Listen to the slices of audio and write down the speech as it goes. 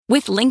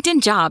With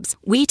LinkedIn Jobs,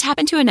 we tap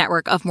into a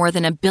network of more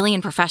than 1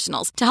 billion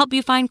professionals to help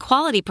you find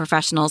quality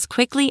professionals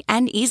quickly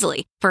and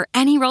easily for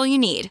any role you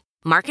need.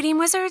 Marketing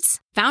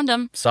wizards? Found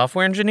them.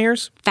 Software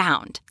engineers?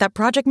 Found. That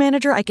project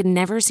manager I could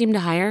never seem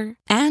to hire?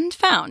 And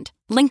found.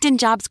 LinkedIn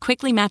Jobs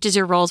quickly matches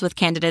your roles with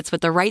candidates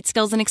with the right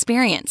skills and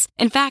experience.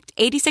 In fact,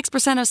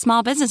 86% of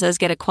small businesses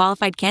get a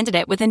qualified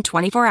candidate within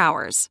 24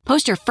 hours.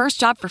 Post your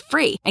first job for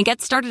free and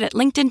get started at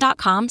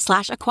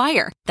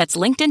linkedin.com/acquire. That's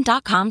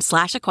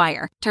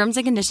linkedin.com/acquire. Terms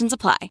and conditions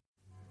apply.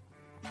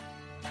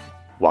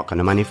 Welcome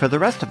to Money for the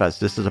Rest of Us.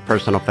 This is a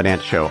personal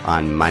finance show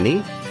on money,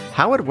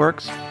 how it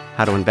works,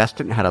 how to invest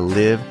it, and how to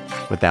live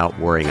without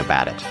worrying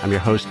about it. I'm your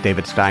host,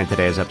 David Stein.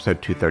 Today is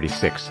episode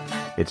 236.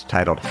 It's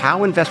titled,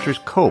 How Investors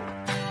Cope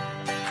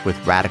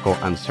with Radical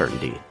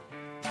Uncertainty.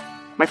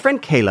 My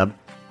friend Caleb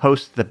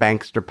hosts the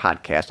Bankster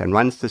podcast and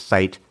runs the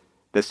site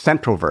The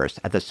Centralverse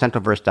at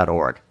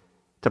thecentralverse.org.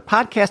 It's a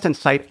podcast and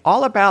site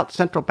all about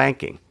central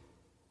banking.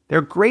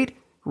 They're great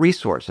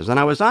resources, and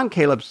I was on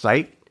Caleb's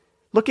site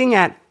looking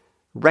at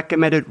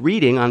recommended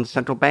reading on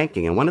central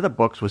banking, and one of the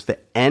books was The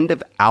End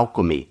of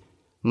Alchemy,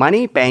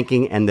 Money,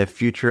 Banking, and the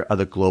Future of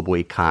the Global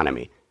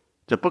Economy.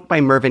 It's a book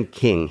by Mervyn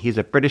King. He's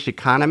a British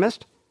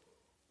economist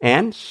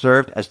and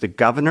served as the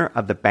governor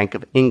of the Bank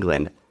of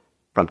England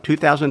from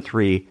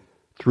 2003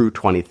 through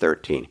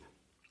 2013.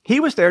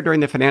 He was there during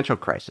the financial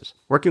crisis,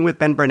 working with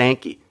Ben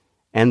Bernanke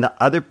and the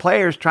other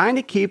players trying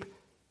to keep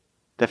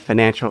the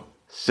financial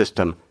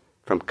system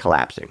from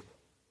collapsing.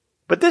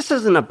 But this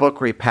isn't a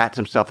book where he pats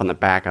himself on the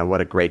back on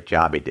what a great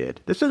job he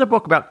did. This is a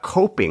book about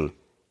coping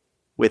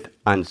with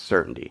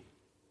uncertainty.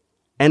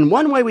 And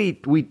one way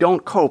we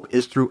don't cope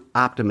is through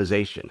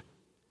optimization.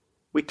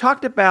 We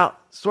talked about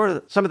sort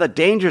of some of the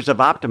dangers of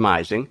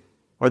optimizing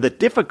or the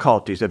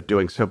difficulties of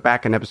doing so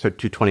back in episode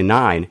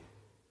 229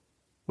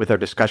 with our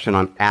discussion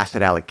on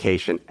asset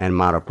allocation and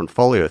model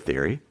portfolio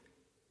theory.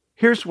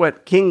 Here's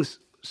what King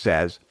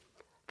says: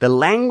 the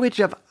language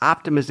of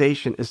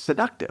optimization is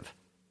seductive.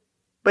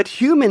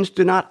 But humans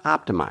do not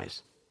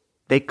optimize.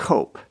 They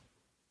cope.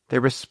 They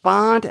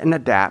respond and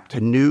adapt to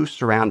new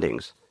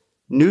surroundings,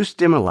 new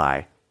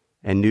stimuli,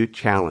 and new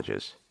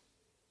challenges.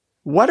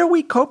 What are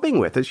we coping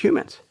with as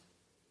humans?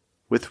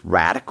 With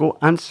radical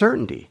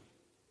uncertainty,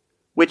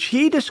 which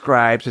he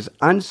describes as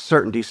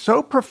uncertainty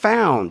so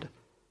profound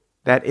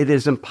that it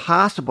is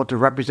impossible to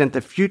represent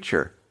the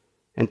future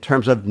in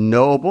terms of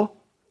knowable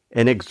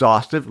and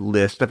exhaustive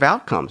list of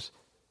outcomes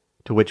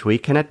to which we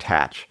can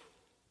attach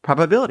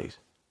probabilities.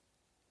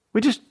 We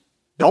just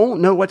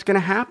don't know what's going to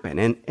happen.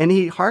 And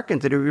he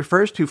hearkens that he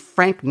refers to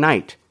Frank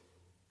Knight,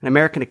 an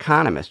American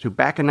economist who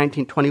back in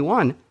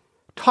 1921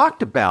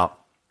 talked about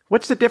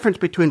what's the difference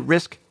between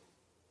risk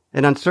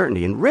and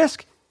uncertainty. And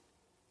risk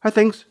are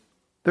things,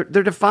 they're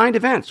defined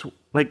events,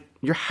 like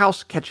your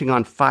house catching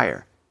on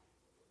fire,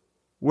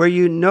 where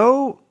you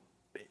know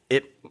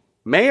it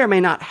may or may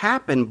not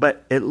happen,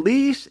 but at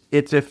least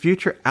it's a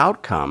future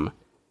outcome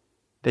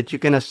that you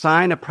can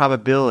assign a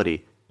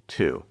probability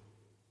to.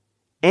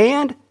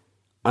 And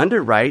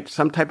underwrite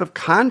some type of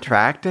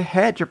contract to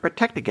hedge or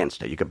protect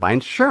against it. You could buy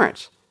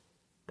insurance.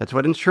 That's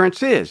what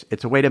insurance is.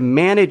 It's a way to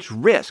manage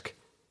risk,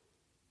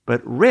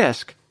 but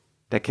risk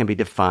that can be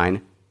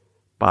defined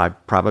by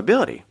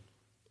probability.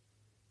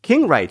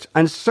 King writes,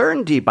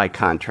 uncertainty, by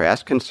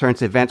contrast,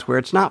 concerns events where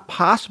it's not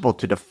possible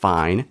to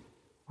define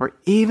or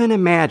even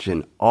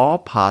imagine all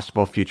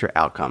possible future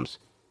outcomes,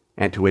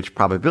 and to which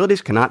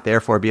probabilities cannot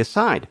therefore be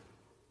assigned.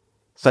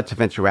 Such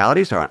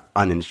eventualities are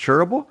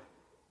uninsurable,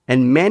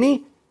 and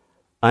many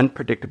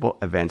unpredictable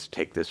events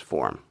take this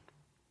form.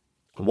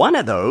 One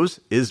of those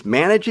is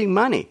managing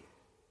money,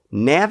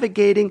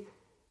 navigating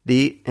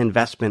the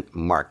investment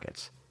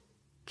markets.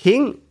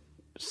 King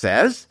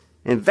says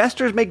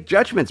investors make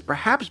judgments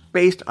perhaps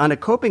based on a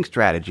coping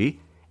strategy,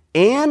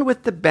 and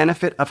with the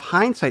benefit of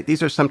hindsight,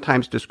 these are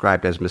sometimes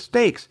described as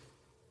mistakes,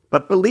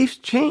 but beliefs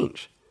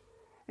change.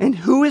 And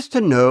who is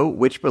to know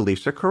which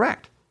beliefs are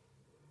correct?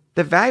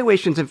 The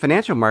valuations in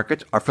financial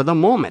markets are for the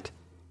moment.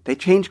 They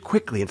change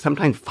quickly and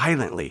sometimes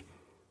violently,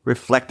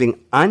 reflecting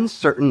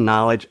uncertain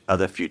knowledge of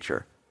the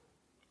future.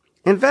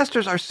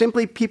 Investors are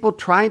simply people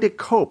trying to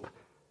cope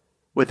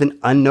with an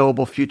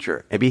unknowable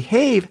future and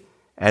behave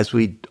as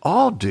we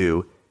all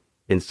do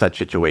in such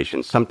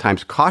situations,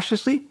 sometimes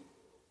cautiously,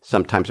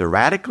 sometimes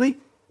erratically,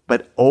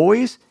 but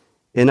always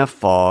in a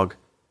fog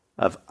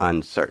of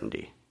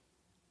uncertainty.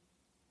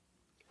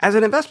 As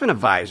an investment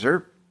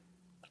advisor,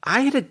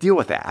 I had to deal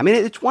with that. I mean,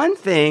 it's one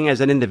thing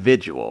as an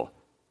individual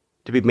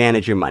to be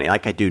managing money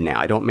like I do now.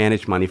 I don't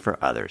manage money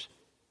for others.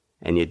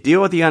 And you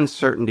deal with the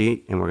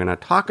uncertainty, and we're going to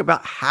talk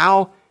about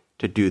how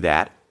to do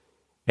that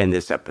in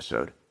this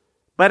episode.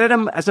 But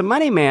as a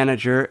money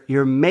manager,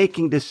 you're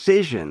making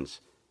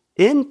decisions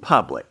in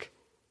public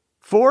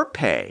for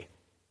pay,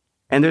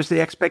 and there's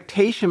the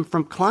expectation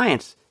from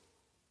clients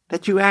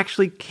that you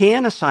actually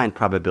can assign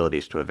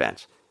probabilities to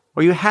events,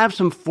 or you have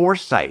some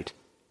foresight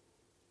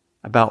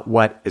about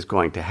what is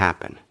going to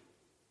happen.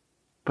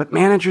 But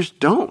managers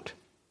don't.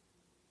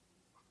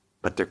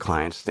 But their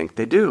clients think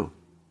they do.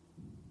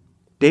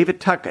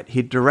 David Tuckett,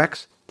 he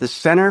directs the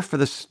Center for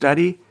the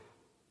Study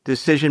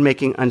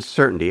Decision-Making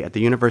Uncertainty at the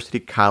University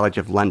College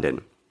of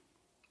London.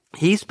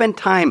 He spent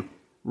time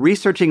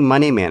researching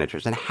money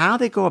managers and how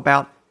they go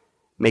about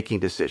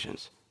making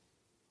decisions.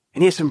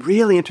 And he has some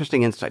really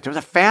interesting insights. There was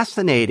a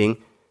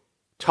fascinating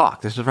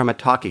talk. This is from a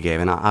talk he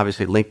gave, and I'll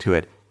obviously link to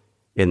it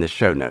in the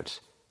show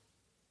notes.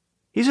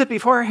 He said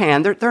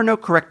beforehand, there are no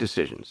correct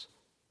decisions.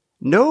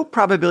 No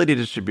probability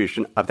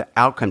distribution of the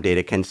outcome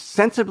data can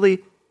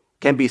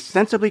be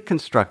sensibly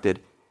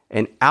constructed,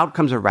 and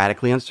outcomes are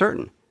radically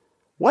uncertain.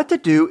 What to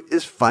do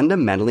is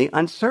fundamentally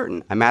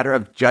uncertain, a matter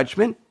of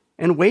judgment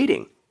and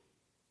weighting.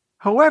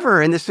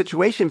 However, in this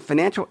situation,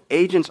 financial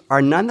agents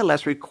are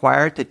nonetheless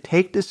required to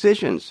take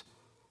decisions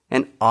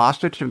and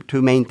also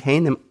to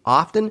maintain them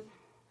often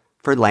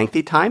for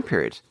lengthy time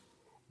periods,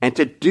 and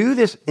to do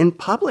this in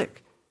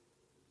public,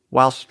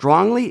 while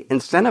strongly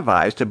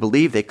incentivized to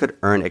believe they could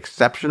earn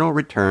exceptional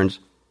returns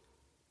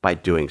by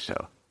doing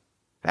so.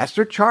 That's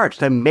their charge,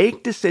 to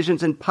make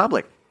decisions in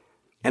public.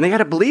 And they got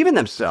to believe in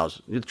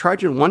themselves. You're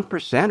charging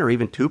 1% or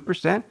even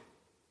 2%.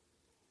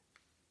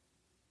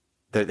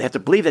 They have to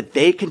believe that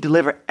they can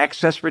deliver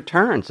excess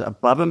returns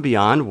above and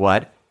beyond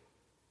what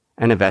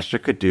an investor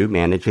could do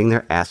managing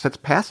their assets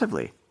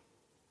passively.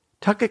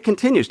 Tuckett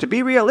continues, to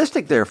be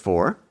realistic,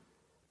 therefore,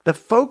 the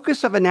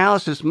focus of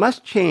analysis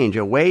must change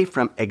away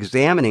from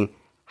examining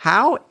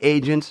how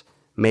agents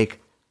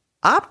make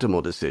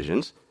optimal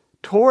decisions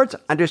towards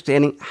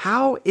understanding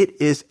how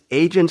it is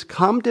agents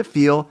come to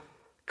feel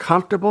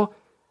comfortable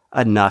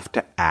enough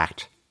to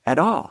act at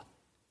all.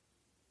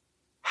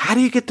 How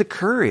do you get the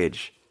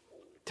courage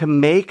to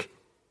make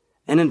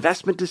an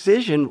investment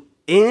decision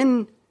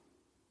in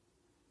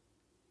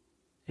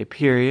a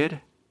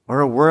period or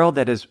a world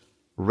that is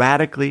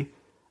radically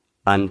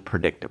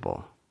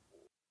unpredictable?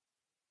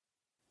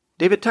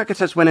 David Tuckett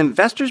says, when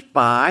investors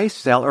buy,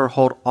 sell, or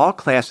hold all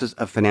classes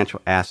of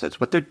financial assets,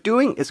 what they're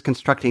doing is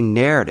constructing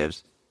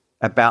narratives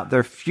about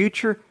their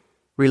future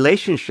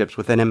relationships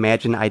with an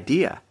imagined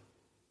idea.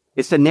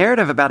 It's a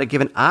narrative about a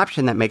given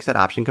option that makes that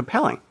option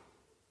compelling.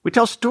 We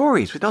tell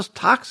stories. We tell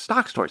stock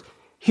stories.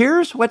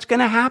 Here's what's going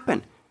to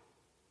happen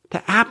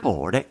to Apple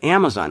or to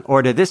Amazon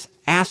or to this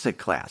asset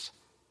class.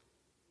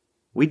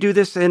 We do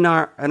this in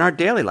our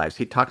daily lives.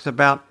 He talks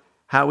about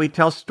how we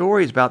tell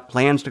stories about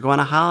plans to go on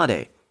a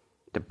holiday,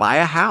 to buy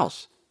a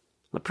house.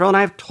 Laprelle and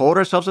I have told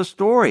ourselves a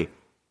story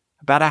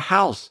about a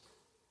house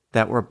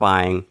that we're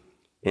buying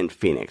in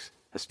Phoenix,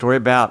 a story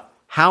about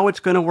how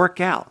it's going to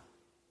work out.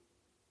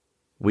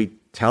 We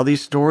tell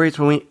these stories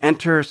when we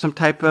enter some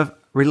type of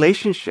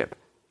relationship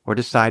or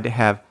decide to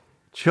have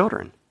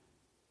children.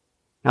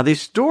 Now,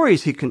 these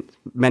stories,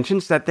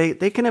 mentions that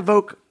they can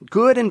evoke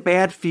good and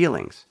bad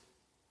feelings.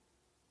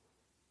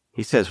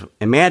 He says,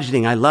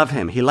 imagining I love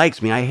him, he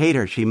likes me, I hate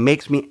her, she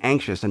makes me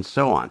anxious, and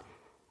so on.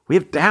 We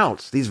have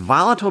doubts, these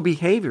volatile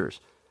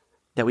behaviors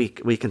that we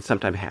can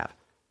sometimes have.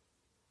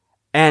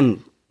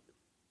 And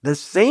the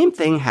same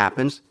thing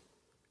happens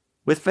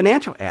with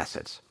financial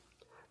assets.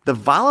 The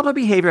volatile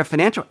behavior of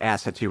financial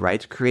assets, he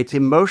writes, creates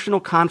emotional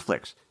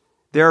conflicts.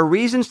 There are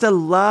reasons to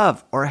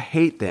love or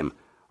hate them,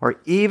 or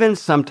even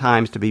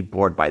sometimes to be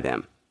bored by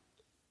them.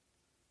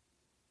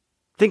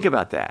 Think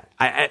about that.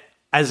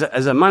 As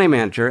a money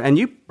manager, and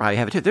you probably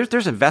have it too,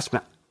 there's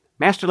investment,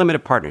 master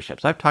limited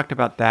partnerships. I've talked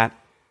about that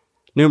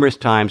numerous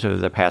times over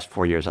the past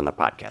 4 years on the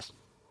podcast.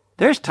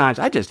 There's times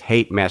I just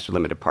hate master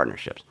limited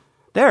partnerships.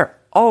 They're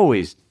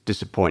always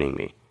disappointing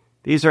me.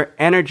 These are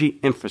energy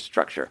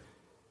infrastructure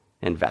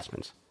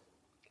investments.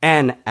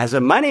 And as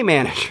a money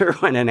manager,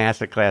 when an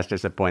asset class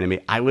disappointed me,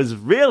 I was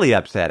really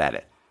upset at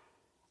it.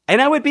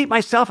 And I would beat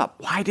myself up.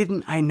 Why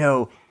didn't I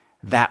know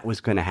that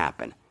was going to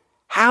happen?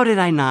 How did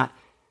I not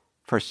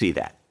foresee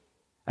that?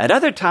 At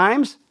other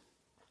times,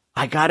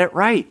 I got it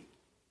right.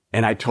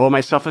 And I told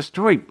myself a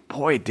story.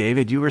 Boy,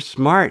 David, you were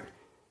smart.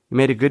 You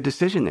made a good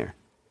decision there.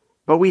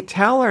 But we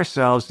tell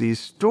ourselves these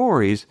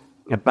stories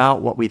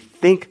about what we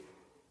think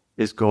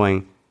is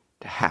going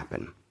to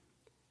happen.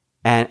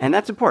 And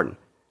that's important.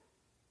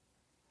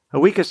 A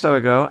week or so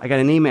ago, I got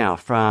an email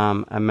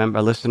from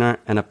a listener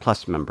and a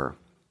Plus member.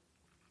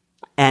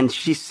 And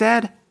she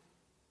said,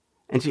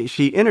 and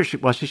she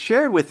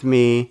shared with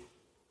me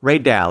Ray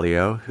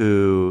Dalio,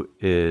 who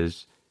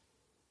is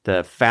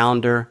the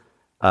founder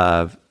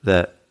of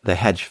the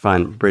hedge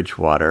fund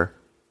Bridgewater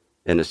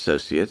and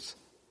Associates.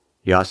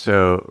 He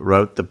also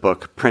wrote the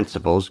book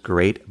Principles,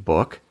 great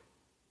book.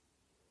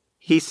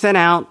 He sent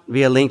out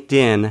via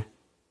LinkedIn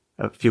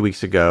a few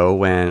weeks ago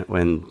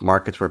when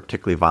markets were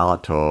particularly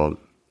volatile,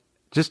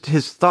 just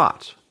his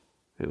thoughts.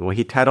 Well,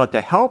 he titled it,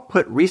 To Help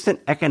Put Recent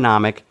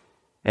Economic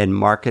and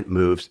Market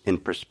Moves in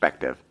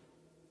Perspective.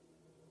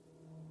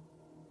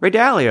 Ray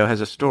Dalio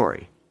has a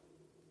story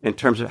in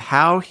terms of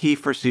how he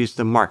foresees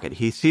the market.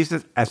 He sees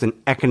it as an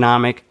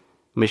economic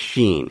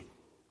machine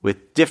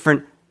with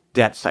different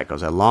debt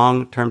cycles, a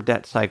long-term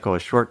debt cycle, a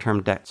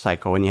short-term debt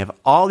cycle, and you have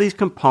all these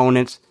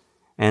components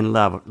and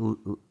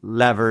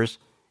levers.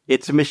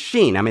 It's a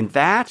machine. I mean,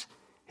 that's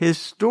his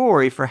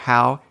story for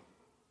how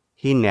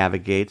he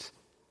navigates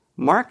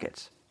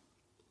markets.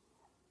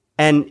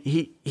 And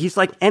he's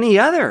like any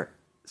other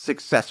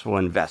successful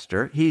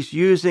investor. He's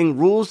using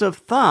rules of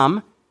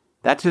thumb.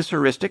 That's his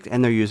heuristic,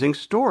 and they're using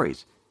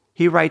stories.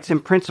 He writes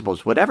in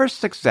principles, whatever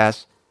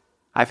success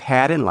I've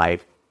had in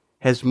life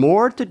has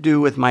more to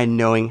do with my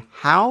knowing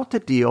how to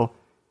deal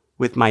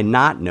with my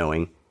not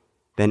knowing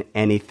than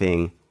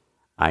anything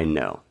I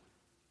know.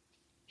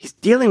 He's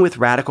dealing with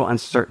radical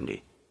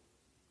uncertainty,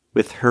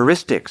 with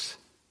heuristics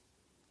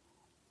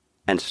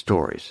and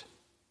stories.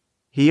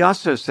 He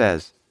also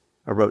says,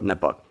 or wrote in a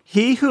book,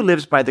 he who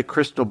lives by the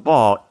crystal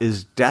ball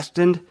is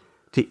destined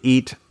to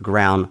eat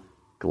ground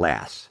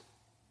glass.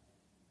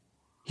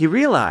 He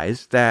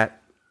realized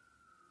that,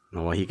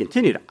 well, he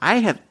continued, I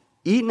have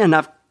eaten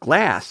enough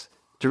glass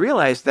to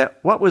realize that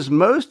what was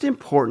most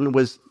important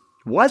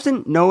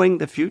wasn't knowing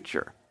the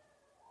future.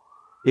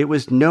 It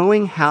was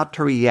knowing how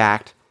to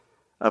react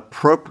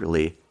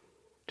appropriately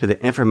to the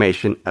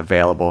information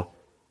available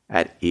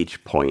at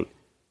each point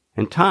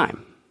in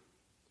time.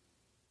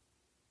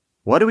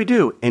 What do we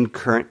do in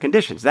current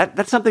conditions?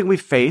 That's something we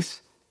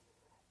face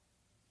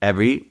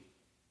every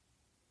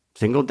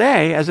single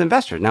day as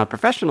investors. Now,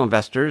 professional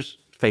investors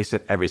face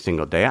it every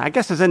single day. I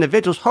guess as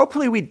individuals,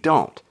 hopefully we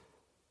don't.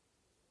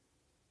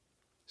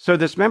 So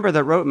this member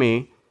that wrote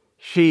me,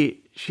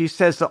 she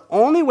says the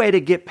only way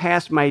to get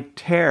past my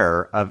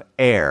terror of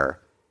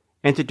air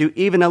and to do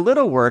even a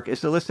little work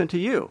is to listen to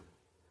you.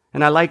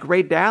 And I like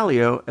Ray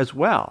Dalio as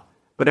well.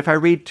 But if I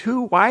read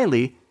too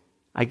widely,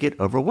 I get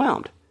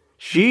overwhelmed.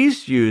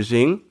 She's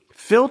using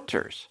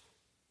filters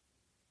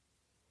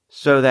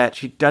so that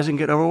she doesn't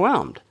get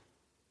overwhelmed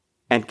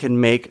and can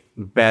make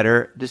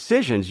better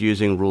decisions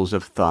using rules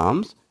of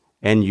thumbs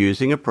and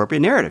using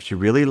appropriate narrative. She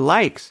really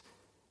likes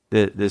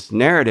this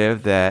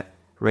narrative that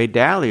Ray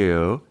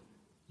Dalio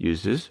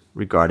uses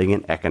regarding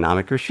an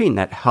economic regime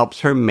that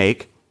helps her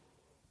make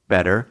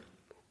better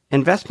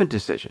investment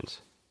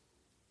decisions.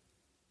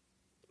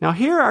 Now,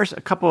 here are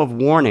a couple of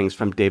warnings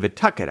from David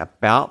Tuckett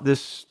about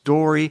this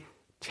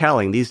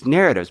storytelling, these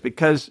narratives,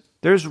 because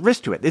there's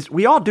risk to it.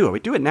 We all do it. We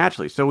do it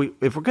naturally. So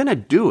if we're going to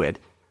do it,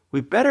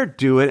 we better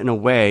do it in a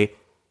way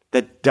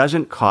that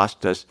doesn't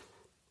cost us,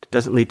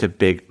 doesn't lead to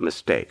big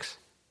mistakes.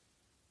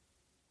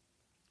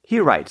 He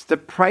writes, the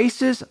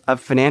prices of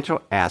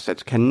financial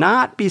assets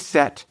cannot be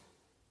set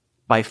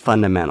by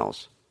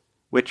fundamentals,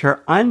 which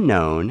are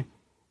unknown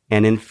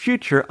and in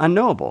future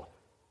unknowable.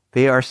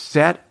 They are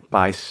set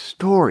by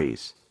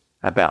stories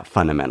about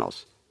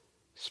fundamentals,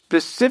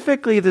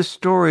 specifically the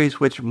stories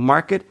which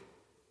market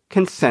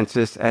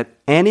consensus at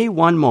any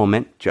one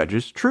moment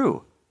judges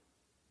true.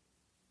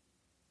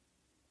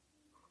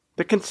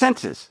 The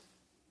consensus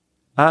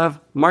of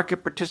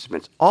market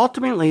participants.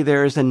 Ultimately,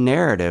 there is a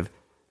narrative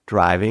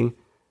driving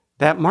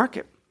that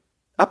market.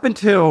 Up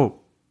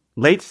until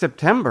late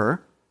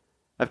September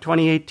of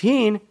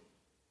 2018,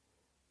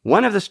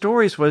 one of the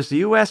stories was the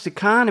U.S.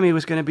 economy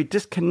was going to be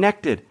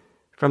disconnected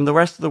from the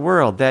rest of the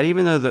world, that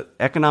even though the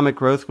economic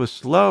growth was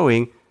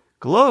slowing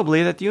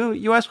globally, that the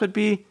U.S. would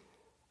be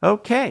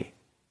okay.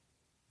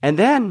 And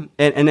then,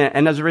 and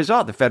as a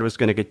result, the Fed was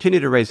going to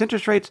continue to raise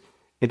interest rates.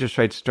 Interest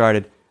rates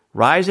started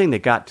rising. They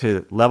got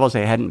to levels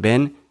they hadn't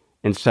been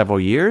in several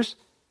years.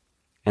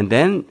 And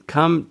then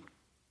come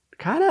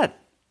kind of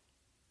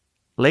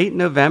late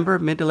November,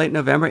 mid to late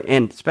November,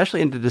 and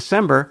especially into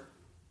December,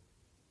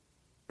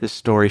 this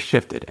story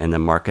shifted and the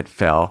market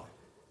fell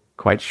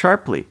quite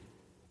sharply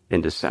in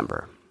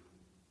December.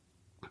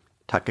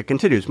 Tuckett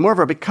continues,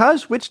 moreover,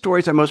 because which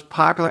stories are most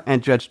popular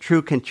and judged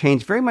true can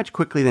change very much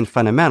quickly than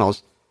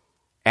fundamentals,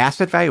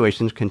 asset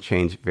valuations can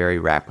change very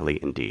rapidly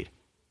indeed.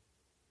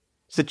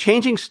 It's a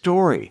changing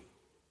story.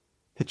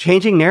 The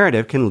changing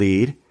narrative can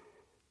lead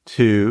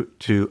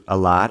to a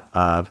lot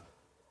of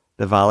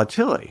the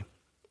volatility.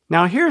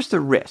 Now, here's the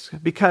risk,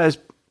 because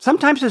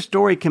sometimes the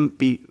story can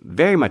be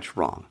very much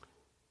wrong.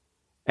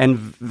 And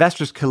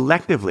investors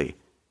collectively,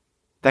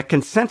 that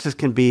consensus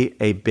can be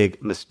a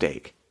big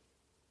mistake.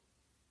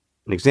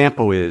 An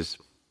example is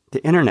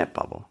the internet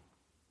bubble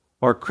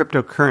or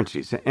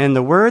cryptocurrencies. And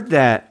the word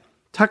that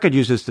Tuckett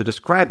uses to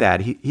describe that,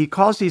 he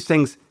calls these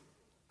things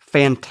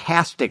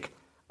fantastic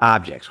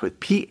objects with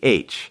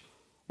P-H-A-N-T-A-S-T-I-C,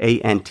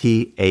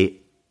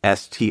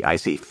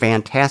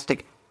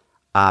 fantastic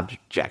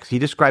objects. He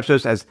describes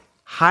those as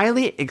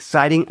highly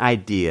exciting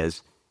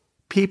ideas,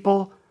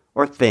 people,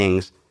 or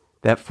things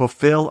that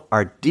fulfill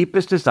our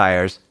deepest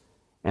desires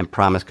and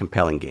promise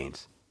compelling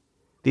gains.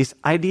 These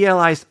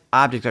idealized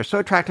objects are so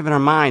attractive in our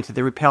minds that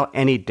they repel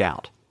any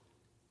doubt.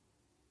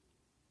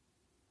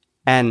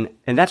 And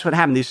that's what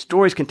happened. These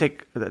stories can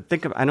think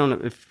of, I don't know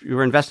if you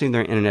were investing in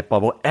their internet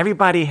bubble,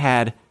 everybody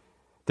had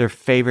their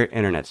favorite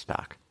internet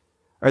stock,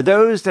 or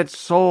those that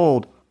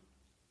sold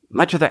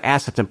much of their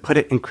assets and put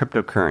it in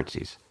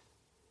cryptocurrencies.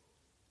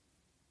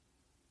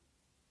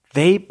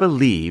 They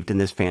believed in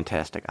this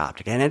fantastic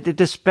object, and it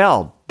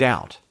dispelled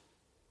doubt.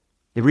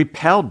 It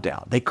repelled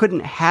doubt. They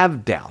couldn't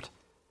have doubt.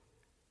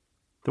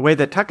 The way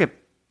that Tuckett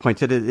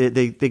points it,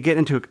 they get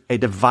into a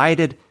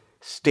divided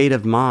state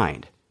of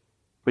mind,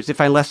 which they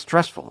find less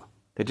stressful.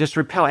 They just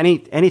repel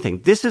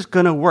anything. This is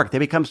going to work. They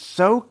become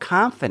so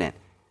confident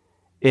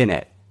in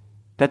it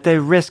that they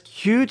risk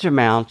huge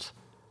amounts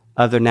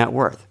of their net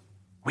worth.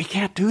 We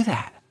can't do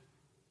that.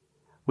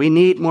 We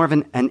need more of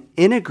an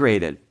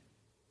integrated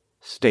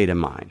state of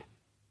mind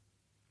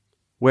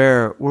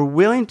where we're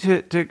willing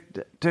to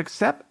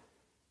accept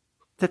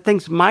that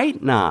things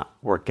might not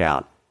work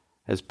out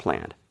as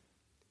planned.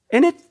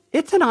 And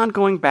it's an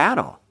ongoing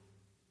battle.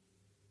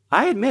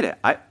 I admit it.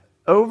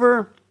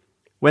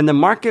 When the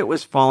market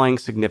was falling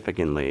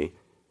significantly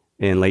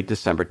in late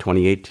December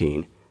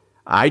 2018,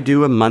 I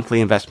do a monthly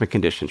investment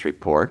conditions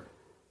report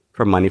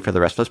for Money for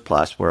the Rest of Us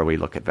Plus, where we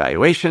look at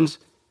valuations,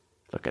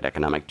 look at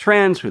economic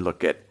trends, we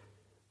look at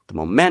the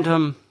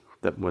momentum,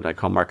 what I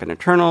call market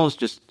internals,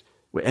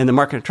 and the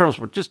market internals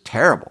were just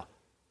terrible.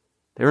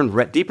 They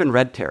were deep in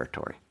red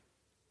territory.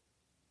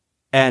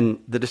 And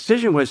the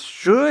decision was,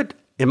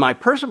 in my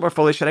personal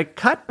portfolio, should I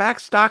cut back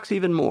stocks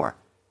even more?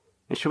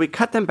 And should we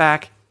cut them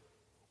back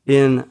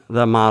in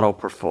the model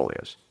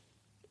portfolios?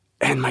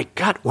 And my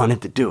gut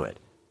wanted to do it.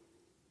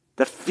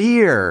 The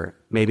fear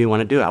made me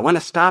want to do it. I want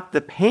to stop the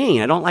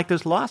pain. I don't like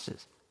those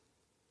losses.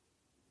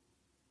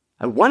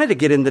 I wanted to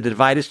get in the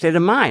divided state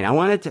of mind.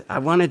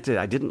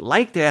 I didn't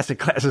like the asset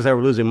classes that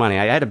were losing money.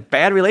 I had a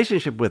bad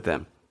relationship with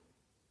them.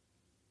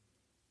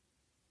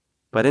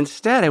 But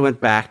instead, I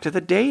went back to the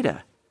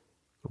data.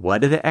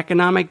 What did the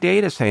economic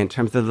data say in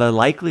terms of the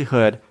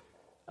likelihood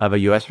of a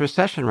U.S.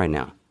 recession right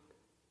now?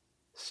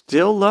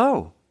 Still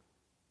low.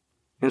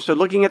 And so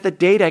looking at the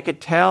data, I could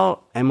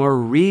tell a more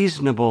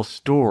reasonable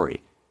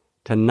story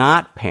to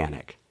not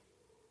panic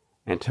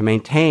and to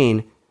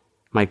maintain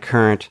my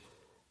current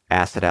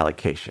asset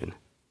allocation.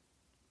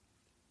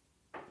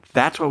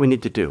 That's what we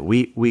need to do.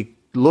 We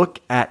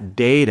look at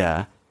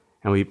data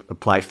and we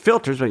apply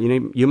filters. But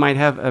you might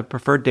have a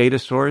preferred data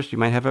source. You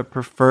might have a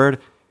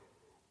preferred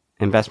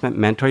investment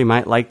mentor. You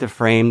might like the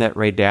frame that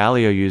Ray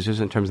Dalio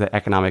uses in terms of the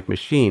economic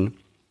machine.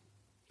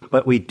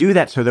 But we do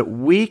that so that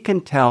we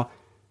can tell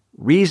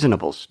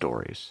reasonable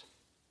stories,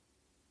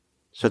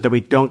 so that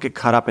we don't get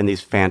caught up in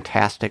these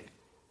fantastic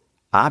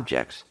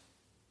objects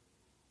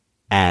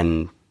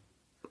and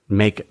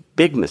make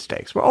big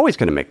mistakes. We're always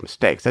going to make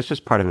mistakes. That's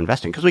just part of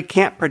investing because we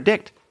can't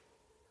predict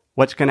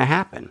what's going to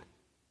happen.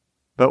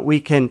 But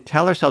we can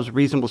tell ourselves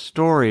reasonable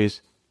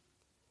stories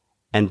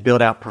and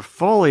build out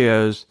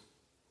portfolios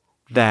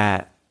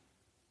that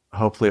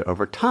hopefully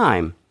over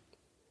time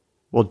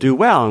will do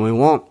well, and we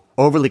won't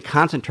overly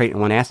concentrate in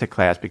one asset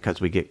class because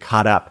we get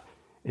caught up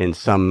in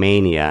some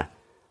mania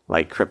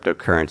like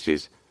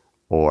cryptocurrencies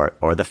or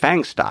the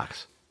FANG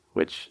stocks,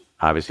 which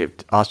obviously have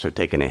also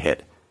taken a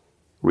hit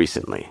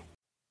recently.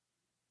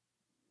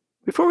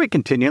 Before we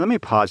continue, let me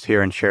pause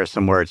here and share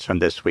some words from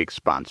this week's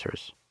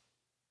sponsors.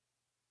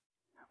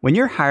 When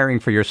you're hiring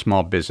for your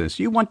small business,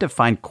 you want to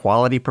find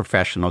quality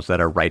professionals that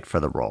are right for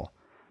the role.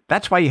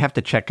 That's why you have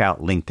to check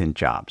out LinkedIn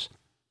Jobs.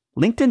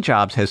 LinkedIn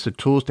Jobs has the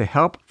tools to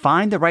help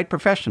find the right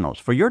professionals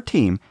for your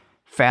team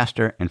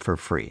faster and for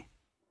free.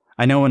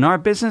 I know in our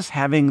business,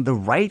 having the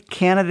right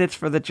candidates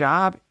for the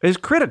job is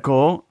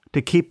critical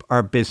to keep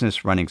our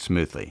business running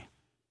smoothly.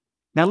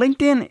 Now,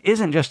 LinkedIn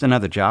isn't just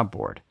another job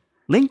board.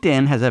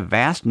 LinkedIn has a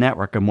vast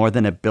network of more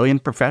than 1 billion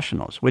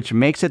professionals, which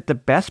makes it the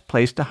best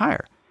place to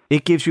hire.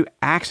 It gives you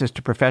access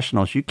to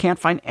professionals you can't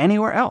find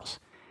anywhere else.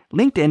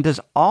 LinkedIn does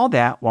all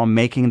that while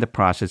making the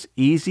process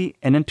easy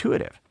and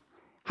intuitive.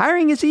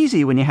 Hiring is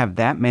easy when you have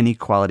that many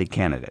quality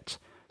candidates.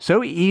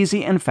 So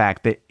easy, in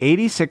fact, that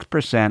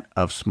 86%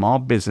 of small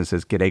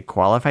businesses get a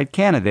qualified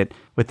candidate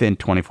within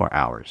 24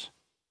 hours.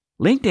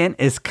 LinkedIn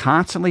is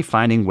constantly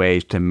finding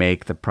ways to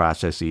make the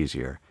process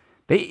easier.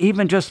 They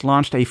even just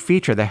launched a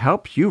feature that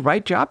helps you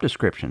write job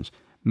descriptions,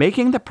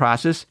 making the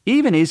process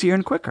even easier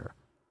and quicker.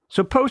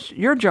 So post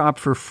your job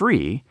for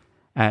free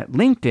at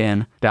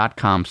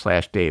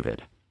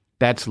linkedin.com/David.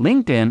 That's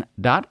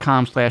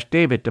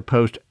linkedin.com/David to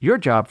post your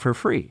job for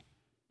free.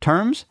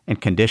 Terms and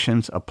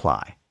conditions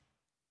apply.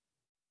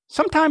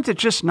 Sometimes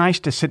it's just nice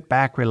to sit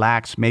back,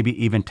 relax,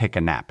 maybe even take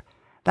a nap.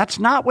 That's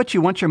not what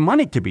you want your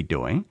money to be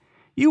doing.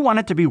 You want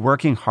it to be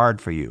working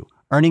hard for you,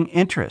 earning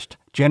interest,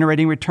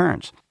 generating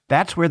returns.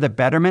 That's where the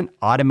Betterment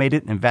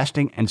Automated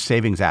Investing and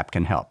Savings app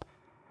can help.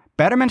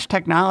 Betterment's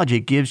technology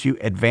gives you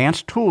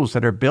advanced tools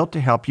that are built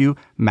to help you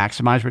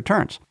maximize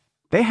returns.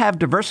 They have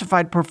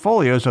diversified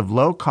portfolios of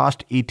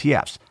low-cost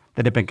ETFs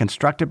that have been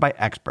constructed by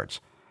experts,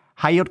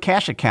 high-yield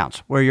cash accounts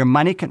where your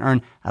money can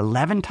earn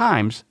 11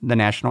 times the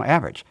national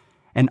average,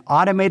 and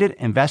automated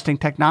investing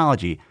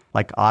technology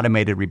like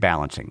automated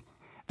rebalancing.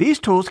 These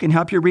tools can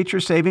help you reach your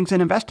savings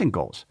and investing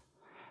goals.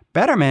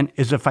 Betterment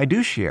is a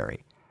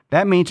fiduciary.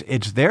 That means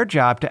it's their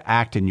job to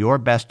act in your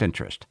best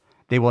interest.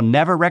 They will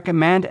never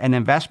recommend an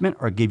investment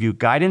or give you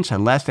guidance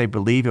unless they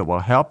believe it will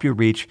help you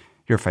reach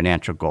your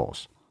financial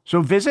goals.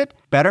 So visit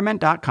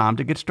Betterment.com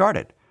to get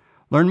started.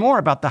 Learn more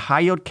about the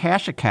high-yield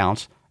cash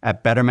accounts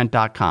at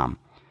Betterment.com.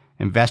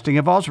 Investing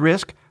involves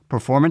risk,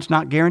 performance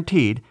not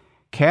guaranteed,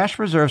 cash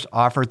reserves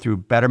offered through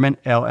Betterment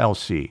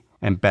LLC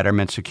and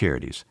Betterment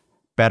Securities.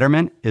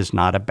 Betterment is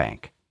not a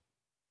bank.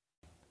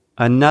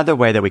 Another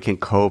way that we can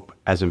cope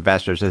as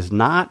investors is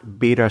not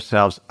beat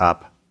ourselves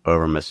up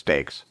over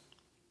mistakes.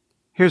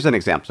 Here's an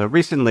example. So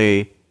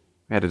recently,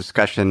 we had a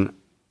discussion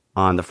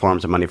on the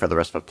forums of Money for the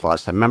Rest of Us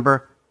Plus. I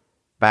remember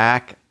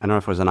back, I don't know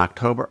if it was in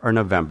October or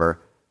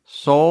November,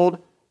 sold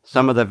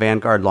some of the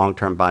Vanguard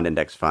Long-Term Bond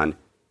Index Fund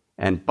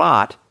and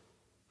bought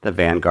the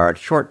Vanguard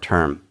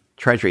Short-Term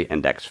Treasury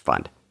Index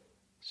Fund.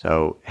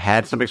 So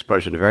had some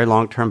exposure to very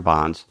long-term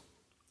bonds.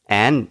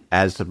 And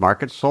as the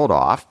market sold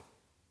off,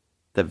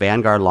 the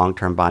Vanguard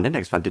Long-Term Bond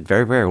Index Fund did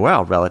very, very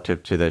well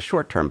relative to the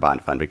short-term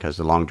bond fund because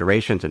the long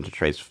durations,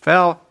 interest rates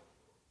fell,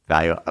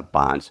 value of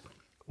bonds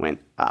went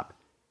up.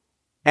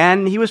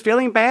 And he was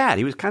feeling bad.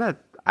 He was kind of,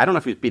 I don't know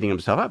if he was beating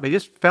himself up, but he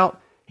just felt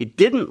he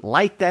didn't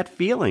like that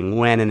feeling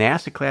when an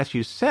asset class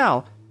you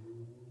sell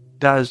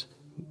does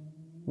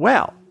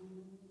well.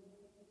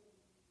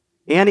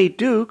 Annie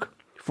Duke,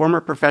 former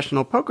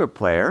professional poker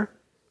player,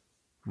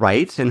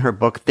 writes in her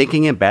book,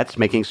 Thinking in Bets,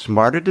 Making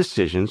Smarter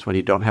Decisions When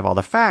You Don't Have All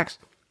the Facts,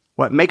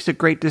 what makes a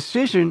great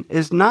decision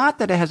is not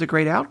that it has a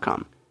great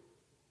outcome.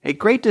 A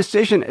great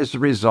decision is the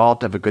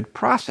result of a good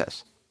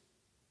process.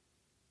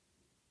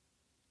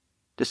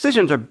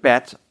 Decisions are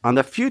bets on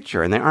the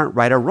future, and they aren't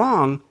right or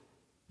wrong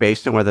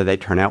based on whether they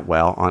turn out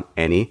well on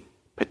any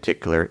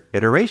particular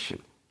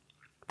iteration.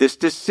 This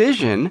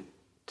decision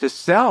to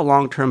sell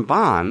long-term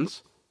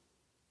bonds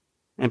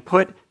and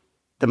put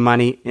the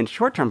money in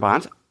short-term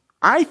bonds,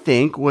 I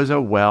think, was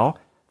a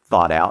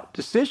well-thought-out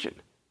decision.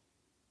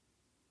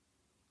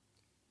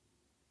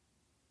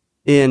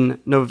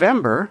 In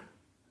November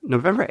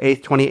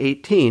 8th,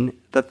 2018,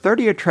 the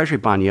 30-year Treasury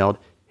bond yield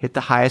hit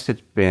the highest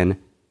it's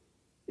been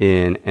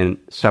in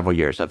several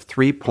years of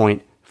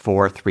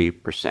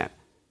 3.43%.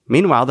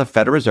 Meanwhile, the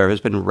Federal Reserve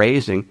has been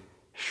raising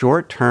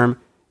short-term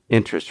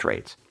interest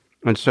rates.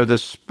 And so the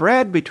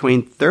spread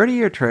between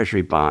 30-year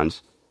Treasury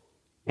bonds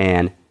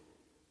and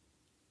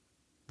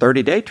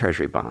 30-day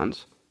Treasury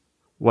bonds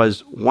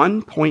was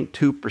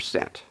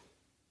 1.2%.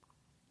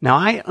 Now,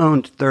 I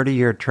owned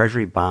 30-year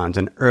Treasury bonds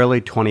in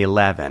early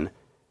 2011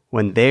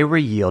 when they were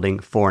yielding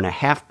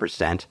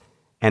 4.5%,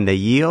 and the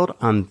yield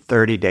on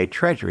 30-day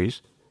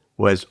Treasuries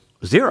was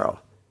 0.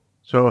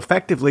 So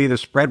effectively, the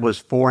spread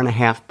was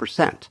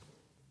 4.5%.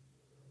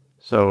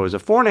 So it was a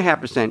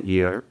 4.5%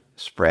 year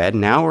spread.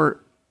 Now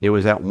it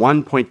was at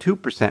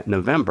 1.2% in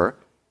November.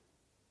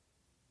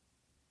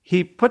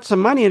 He put some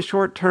money in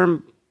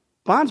short-term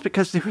bonds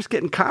because he was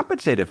getting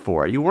compensated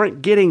for it. You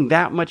weren't getting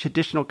that much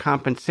additional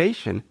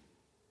compensation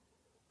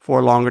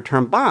for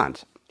longer-term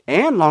bonds.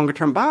 And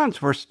longer-term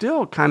bonds were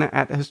still kind of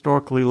at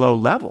historically low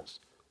levels.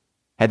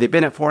 Had they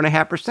been at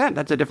 4.5%,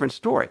 that's a different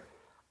story.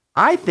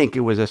 I think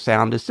it was a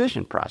sound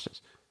decision process.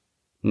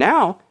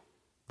 Now,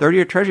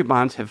 30-year Treasury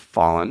bonds have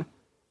fallen,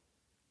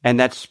 and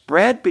that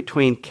spread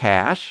between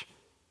cash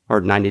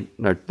or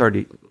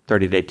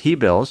 30-day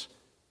T-bills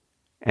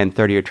and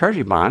 30-year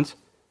Treasury bonds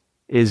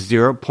is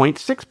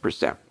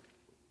 0.6%.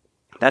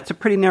 That's a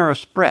pretty narrow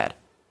spread.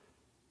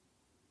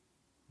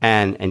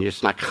 And you're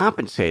just not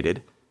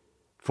compensated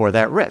for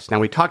that risk. Now,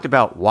 we talked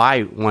about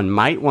why one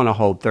might want to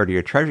hold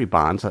 30-year Treasury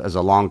bonds as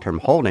a long-term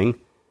holding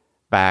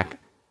back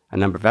a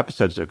number of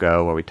episodes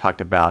ago, where we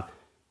talked about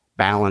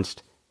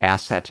balanced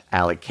asset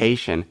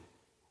allocation,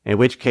 in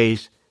which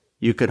case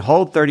you could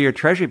hold 30-year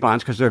Treasury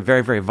bonds because they're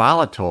very, very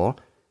volatile.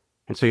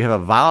 And so you have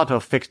a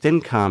volatile fixed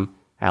income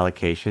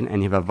allocation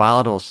and you have a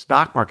volatile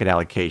stock market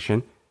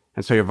allocation.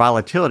 And so your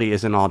volatility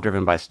isn't all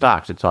driven by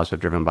stocks. It's also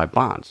driven by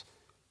bonds.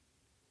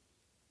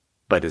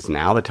 But is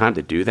now the time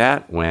to do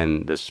that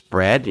when the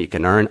spread, you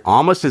can earn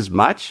almost as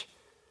much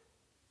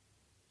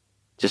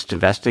just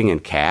investing in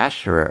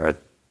cash or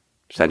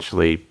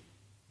essentially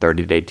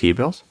 30-day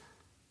T-bills?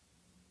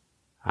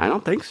 I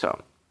don't think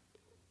so.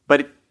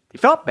 But it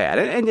felt bad,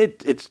 and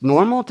it's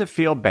normal to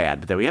feel bad,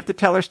 but that we have to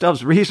tell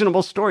ourselves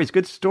reasonable stories,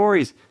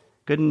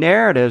 good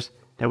narratives,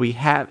 that we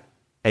have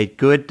a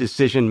good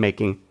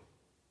decision-making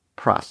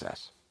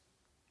process.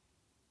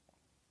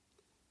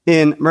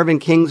 In Mervyn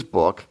King's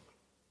book,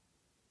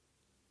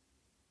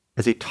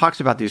 as he talks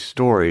about these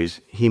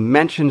stories, he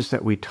mentions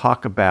that we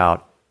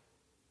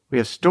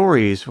have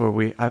stories where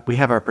we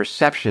have our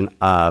perception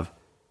of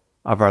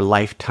our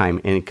lifetime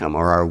income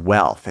or our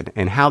wealth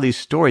and how these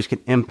stories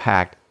can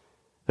impact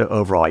the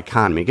overall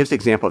economy. He gives the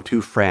example of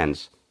two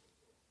friends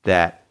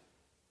that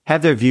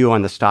have their view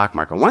on the stock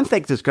market. One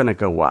thinks it's going to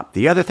go up.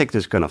 The other thinks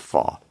it's going to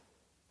fall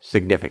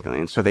significantly.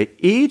 And so they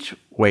each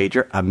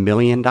wager $1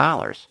 million.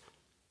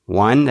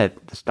 One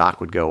that the stock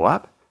would go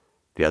up,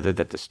 the other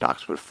that the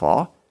stocks would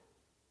fall.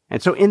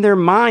 And so in their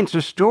minds,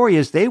 the story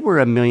is they were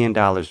 $1 million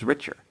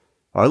richer,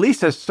 or at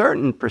least a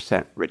certain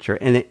percent richer,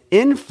 and it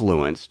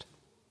influenced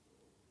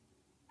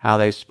how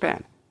they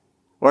spent.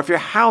 Or if your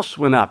house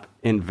went up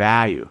in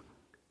value,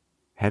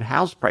 had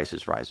house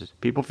prices rises,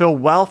 people feel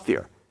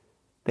wealthier.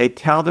 They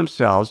tell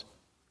themselves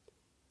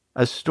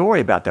a story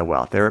about their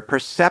wealth, their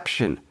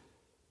perception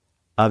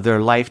of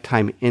their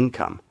lifetime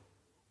income.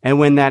 And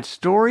when that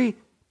story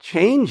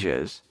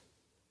changes,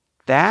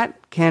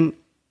 that can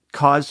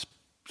cause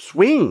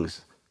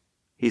swings,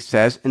 he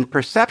says, in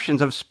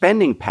perceptions of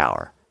spending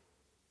power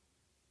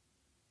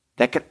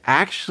that could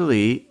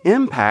actually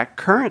impact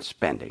current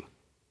spending.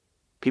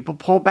 People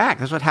pull back.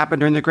 That's what happened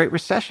during the Great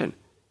Recession.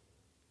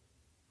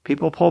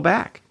 People pull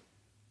back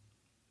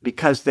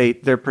because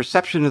their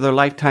perception of their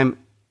lifetime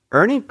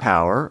earning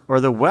power or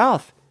the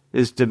wealth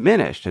is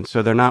diminished, and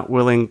so they're not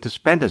willing to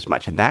spend as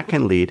much, and that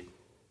can lead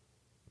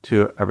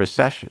to a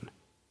recession.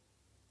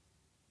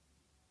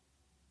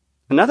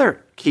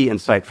 Another key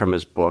insight from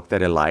his book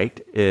that I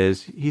liked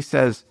is he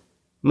says,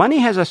 money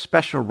has a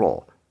special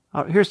role.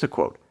 Here's the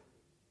quote.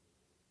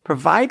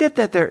 Provided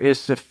that there is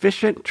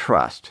sufficient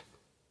trust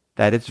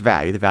that its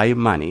value, the value of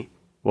money,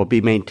 will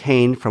be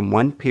maintained from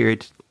one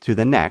period to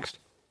the next,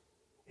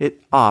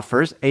 it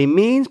offers a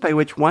means by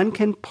which one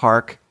can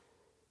park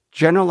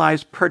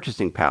generalized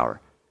purchasing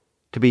power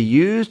to be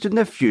used in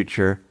the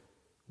future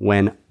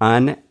when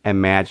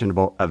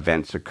unimaginable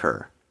events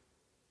occur.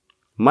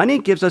 Money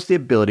gives us the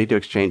ability to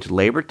exchange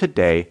labor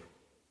today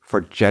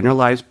for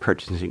generalized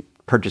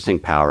purchasing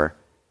power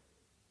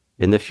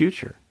in the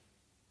future.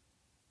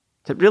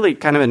 It's really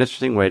kind of an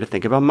interesting way to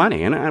think about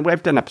money. And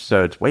I've done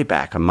episodes way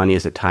back on money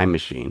as a time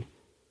machine.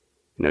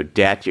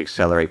 Debt, you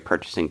accelerate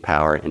purchasing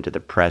power into the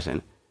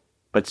present.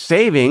 But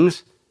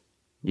savings,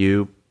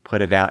 you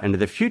put it out into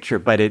the future.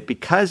 But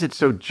because it's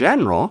so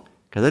general,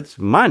 because it's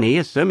money,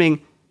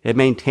 assuming it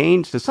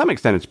maintains to some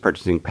extent its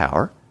purchasing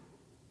power,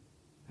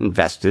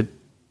 invested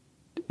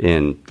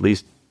in at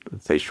least,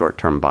 let's say,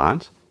 short-term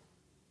bonds,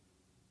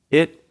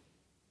 it's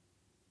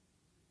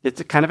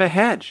a kind of a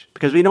hedge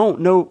because we don't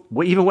know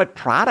even what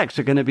products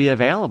are going to be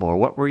available or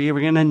what we're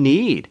even going to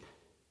need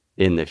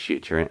in the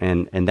future.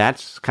 And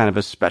that's kind of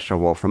a special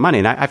role for money.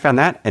 And I found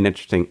that an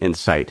interesting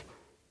insight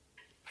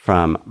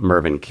from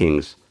Mervyn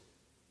King's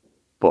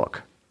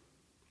book.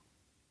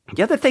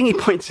 The other thing he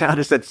points out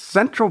is that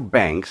central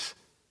banks,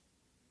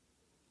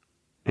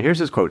 and here's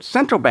his quote,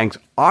 central banks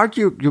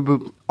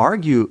arguably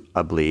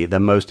the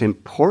most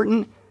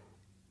important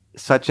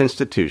such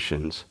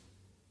institutions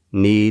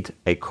need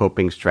a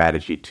coping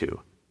strategy too.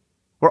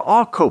 We're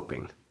all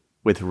coping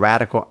with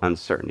radical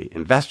uncertainty.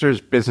 Investors,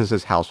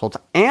 businesses, households,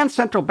 and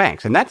central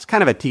banks. And that's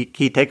kind of a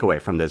key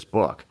takeaway from this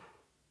book,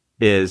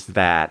 is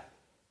that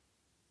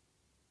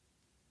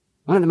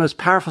one of the most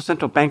powerful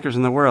central bankers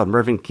in the world,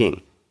 Mervyn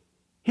King,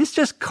 he's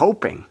just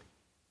coping,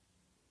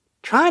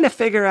 trying to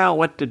figure out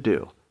what to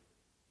do.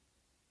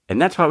 And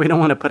that's why we don't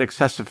want to put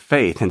excessive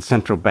faith in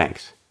central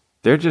banks.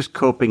 They're just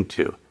coping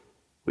too.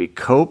 We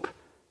cope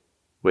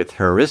with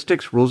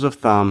heuristics, rules of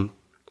thumb.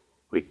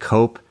 We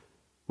cope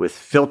with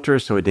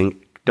filters so we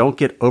don't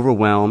get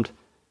overwhelmed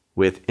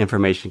with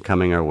information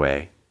coming our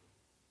way.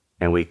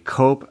 And we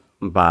cope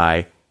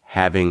by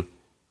having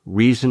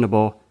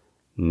reasonable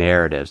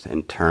narratives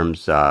in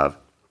terms of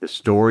the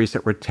stories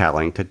that we're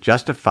telling to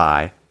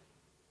justify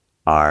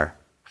our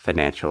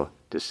financial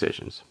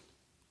decisions.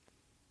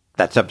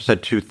 That's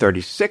episode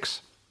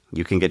 236.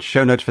 You can get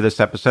show notes for this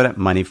episode at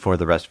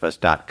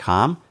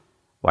moneyfortherestofus.com.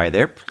 While you're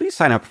there, please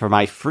sign up for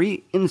my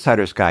free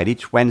Insider's Guide.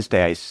 Each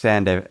Wednesday, I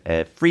send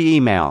a free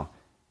email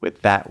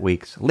with that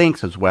week's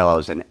links, as well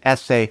as an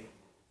essay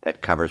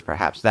that covers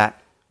perhaps that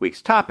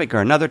week's topic or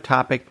another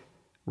topic.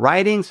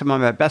 Writing, some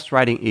of my best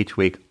writing each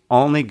week,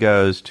 only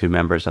goes to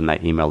members on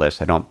that email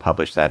list. I don't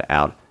publish that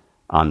out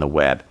on the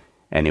web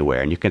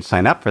anywhere. And you can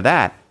sign up for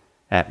that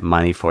at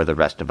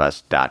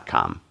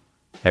moneyfortherestofus.com.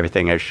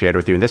 Everything I've shared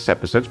with you in this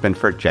episode has been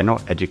for general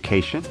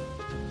education.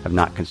 I've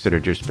not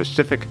considered your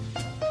specific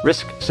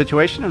risk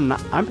situation, and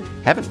I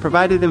haven't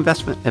provided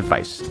investment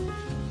advice.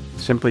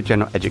 Simply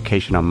general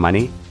education on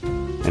money,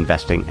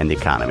 investing, and the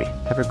economy.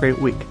 Have a great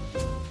week.